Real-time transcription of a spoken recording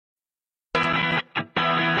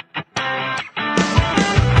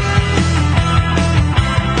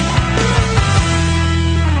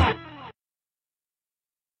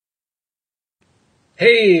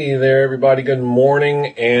Hey there, everybody. Good morning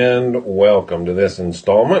and welcome to this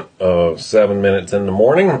installment of 7 Minutes in the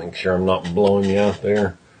Morning. Make sure I'm not blowing you out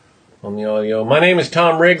there on the audio. My name is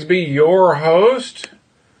Thom Rigsby, your host.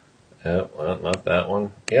 Well, not that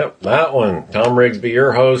one. Yep, that one. Thom Rigsby,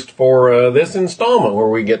 your host for this installment where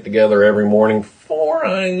we get together every morning for,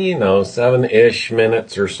 7-ish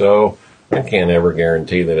minutes or so. I can't ever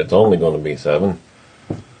guarantee that it's only going to be 7.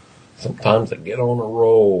 Sometimes I get on a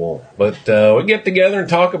roll. But we get together and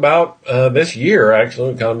talk about this year, actually.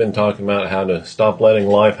 We've kind of been talking about how to stop letting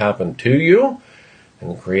life happen to you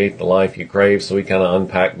and create the life you crave. So we kind of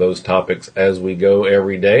unpack those topics as we go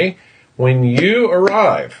every day. When you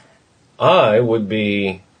arrive, I would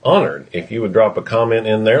be honored if you would drop a comment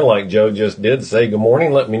in there like Joe just did. Say good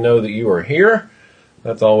morning. Let me know that you are here.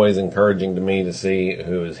 That's always encouraging to me to see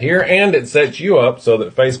who is here. And it sets you up so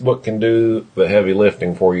that Facebook can do the heavy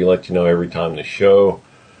lifting for you, let you know every time the show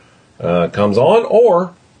comes on,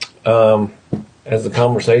 or as the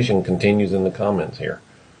conversation continues in the comments here.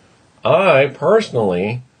 I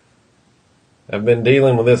personally have been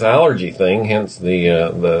dealing with this allergy thing, hence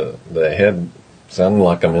the head sounding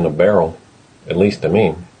like I'm in a barrel, at least to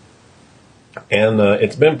me. And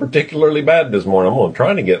it's been particularly bad this morning. I'm going to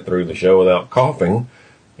try to get through the show without coughing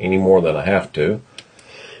any more than I have to.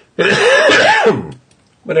 But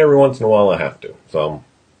every once in a while I have to. So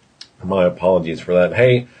my apologies for that.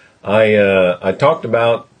 Hey, I talked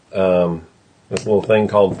about this little thing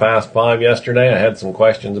called Fast 5 yesterday. I had some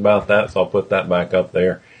questions about that, so I'll put that back up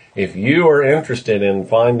there. If you are interested in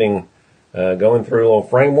finding, going through a little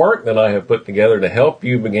framework that I have put together to help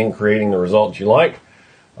you begin creating the results you like,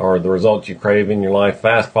 or the results you crave in your life,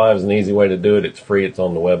 Fast 5 is an easy way to do it. It's free. It's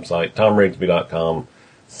on the website,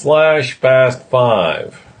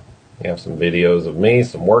 thomrigsby.com/fast5. You have some videos of me,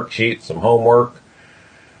 some worksheets, some homework.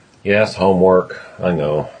 Yes, homework. I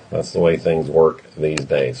know. That's the way things work these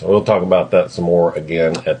days. So we'll talk about that some more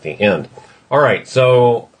again at the end. All right.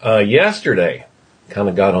 So yesterday, kind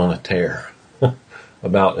of got on a tear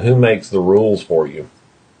about who makes the rules for you.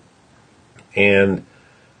 And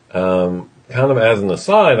kind of as an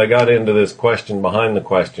aside, I got into this question behind the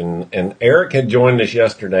question, and Eric had joined us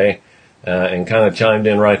yesterday and kind of chimed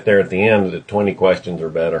in right there at the end that 20 questions or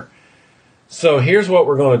better. So here's what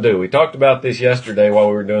we're going to do. We talked about this yesterday while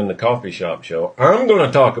we were doing the coffee shop show. I'm going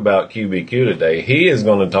to talk about QBQ today. He is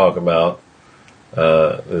going to talk about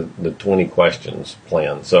the 20 questions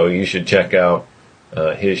plan. So you should check out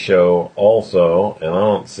his show also. And I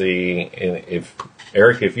don't see, if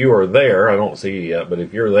Eric, if you are there, I don't see you yet, but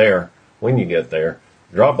if you're there, when you get there,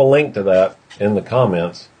 drop a link to that in the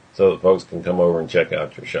comments so that folks can come over and check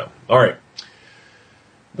out your show. All right.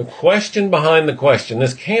 The question behind the question.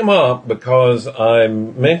 This came up because I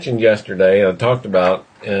mentioned yesterday, I talked about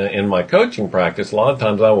in my coaching practice, a lot of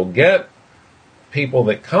times I will get people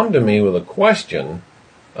that come to me with a question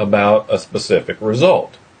about a specific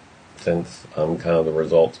result. Since I'm kind of the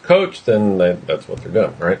results coach, then that's what they're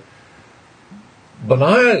doing, right? But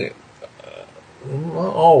I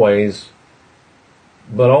always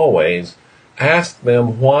ask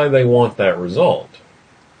them why they want that result.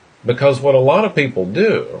 Because what a lot of people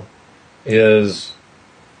do is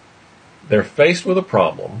they're faced with a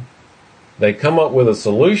problem, they come up with a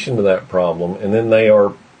solution to that problem, and then they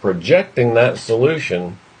are projecting that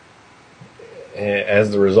solution as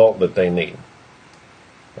the result that they need.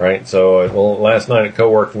 Right? So, last night at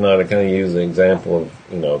co-working night, I kind of used the example of,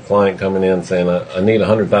 a client coming in saying, I need a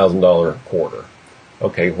 $100,000 quarter.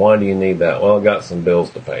 Okay, why do you need that? Well, I got some bills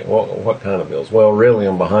to pay. Well, what kind of bills? Well, really,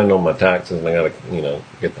 I'm behind on my taxes, and I got to,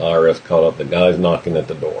 get the IRS caught up. The guy's knocking at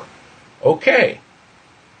the door. Okay.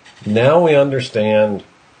 Now we understand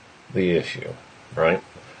the issue, right?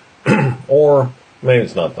 Or maybe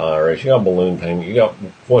it's not the IRS. You got balloon payment. You got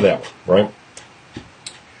whatever, right?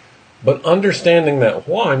 But understanding that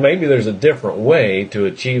why, maybe there's a different way to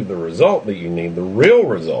achieve the result that you need, the real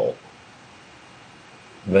result,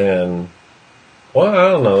 than, well, I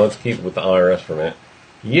don't know, let's keep it with the IRS for a minute.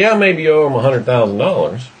 Yeah, maybe you owe them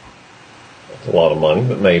 $100,000. That's a lot of money,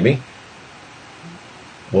 but maybe.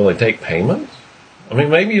 Will they take payments? I mean,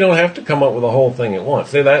 maybe you don't have to come up with the whole thing at once.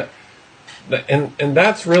 See, and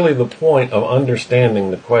that's really the point of understanding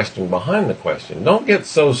the question behind the question. Don't get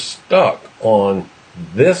so stuck on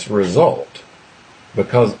this result,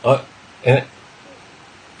 because and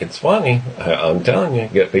it's funny, I'm telling you,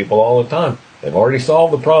 get people all the time, they've already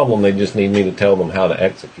solved the problem, they just need me to tell them how to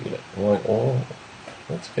execute it. I'm like, well,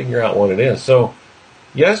 let's figure out what it is. So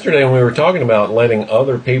yesterday when we were talking about letting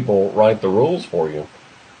other people write the rules for you,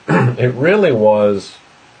 it really was,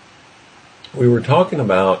 we were talking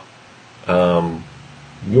about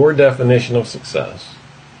your definition of success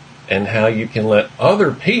and how you can let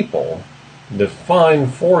other people define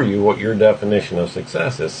for you what your definition of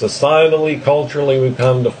success is. Societally, culturally, we've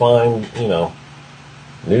come to find,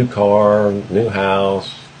 new car, new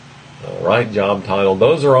house, right job title.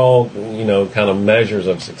 Those are all, kind of measures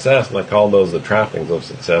of success, and I call those the trappings of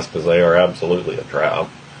success because they are absolutely a trap.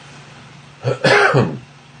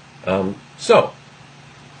 So,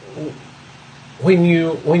 when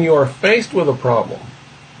you are faced with a problem,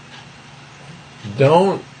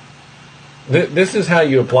 this is how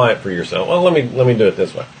you apply it for yourself. Well, let me do it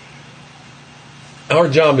this way. Our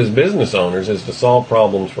job as business owners is to solve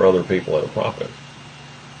problems for other people at a profit.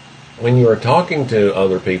 When you are talking to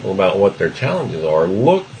other people about what their challenges are,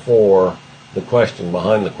 look for the question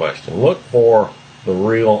behind the question. Look for the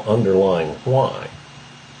real underlying why.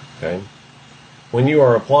 Okay? When you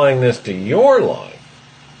are applying this to your life,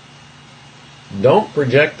 don't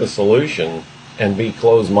project the solution and be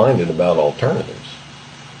closed-minded about alternatives.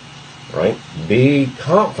 Right? Be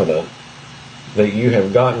confident that you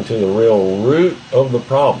have gotten to the real root of the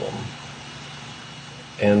problem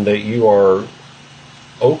and that you are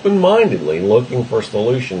open-mindedly looking for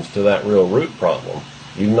solutions to that real root problem.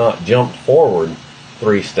 You've not jumped forward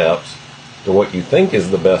 3 steps to what you think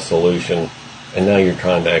is the best solution, and now you're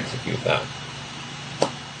trying to execute that.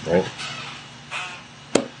 Right?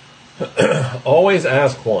 Always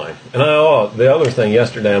ask why. And the other thing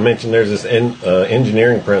yesterday I mentioned, there's this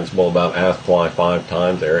engineering principle about ask why 5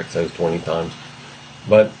 times. Eric says 20 times.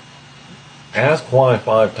 But ask why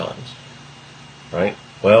 5 times. Right?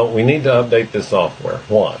 Well, we need to update this software.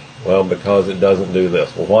 Why? Well, because it doesn't do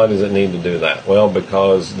this. Well, why does it need to do that? Well,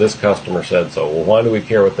 because this customer said so. Well, why do we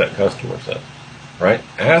care what that customer said? Right?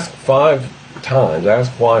 Ask 5 times.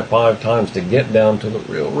 Ask why 5 times to get down to the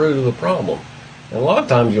real root of the problem. And a lot of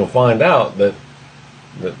times you'll find out that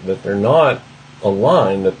they're not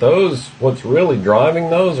aligned, that what's really driving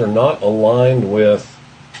those are not aligned with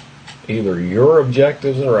either your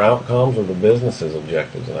objectives or outcomes or the business's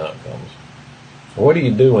objectives and outcomes. What do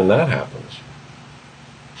you do when that happens?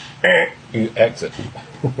 You exit.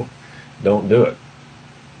 Don't do it.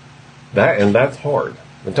 And that's hard.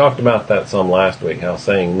 We talked about that some last week, how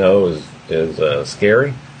saying no is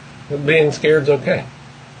scary. But being scared is okay.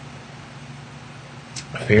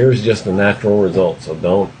 Fear is just a natural result, so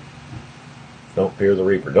don't fear the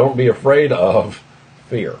reaper. Don't be afraid of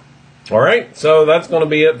fear. All right, so that's going to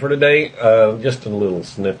be it for today. Just a little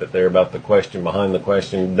snippet there about the question behind the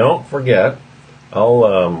question. Don't forget,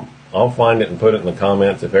 I'll find it and put it in the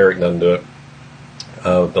comments if Eric doesn't do it.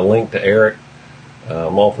 The link to Eric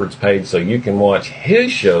Mulford's page, so you can watch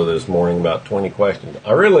his show this morning about 20 questions.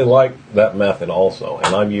 I really like that method also,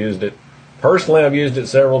 and I've used it. Personally, I've used it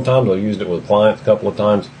several times. I've used it with clients a couple of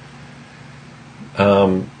times.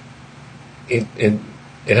 It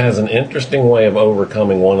has an interesting way of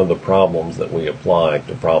overcoming one of the problems that we apply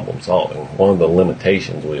to problem solving, one of the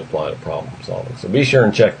limitations we apply to problem solving. So be sure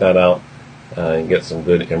and check that out and get some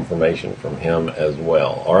good information from him as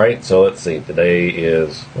well. All right, so let's see. Today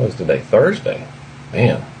is, what is today? Thursday.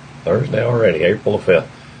 Man, Thursday already, April the 5th.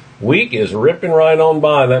 Week is ripping right on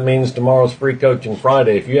by. That means tomorrow's Free Coaching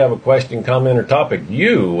Friday. If you have a question, comment, or topic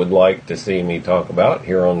you would like to see me talk about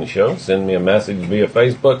here on the show, send me a message via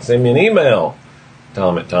Facebook, send me an email,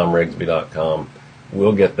 tom@thomrigsby.com.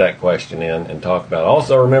 We'll get that question in and talk about it.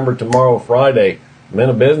 Also, remember, tomorrow, Friday,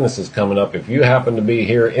 Men of Business is coming up. If you happen to be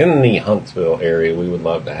here in the Huntsville area, we would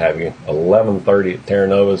love to have you. 11:30 at Terra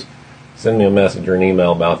Nova's. Send me a message or an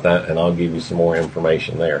email about that, and I'll give you some more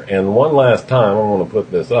information there. And one last time, I want to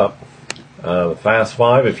put this up. The Fast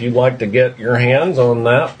 5, if you'd like to get your hands on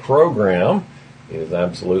that program, it is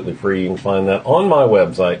absolutely free. You can find that on my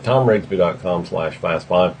website,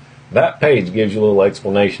 tomrigsby.com/fast5. That page gives you a little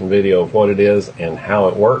explanation video of what it is and how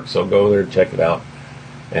it works. So go there, check it out,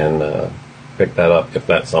 and pick that up if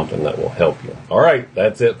that's something that will help you. All right,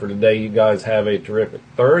 that's it for today. You guys have a terrific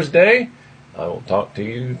Thursday. I will talk to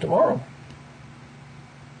you tomorrow.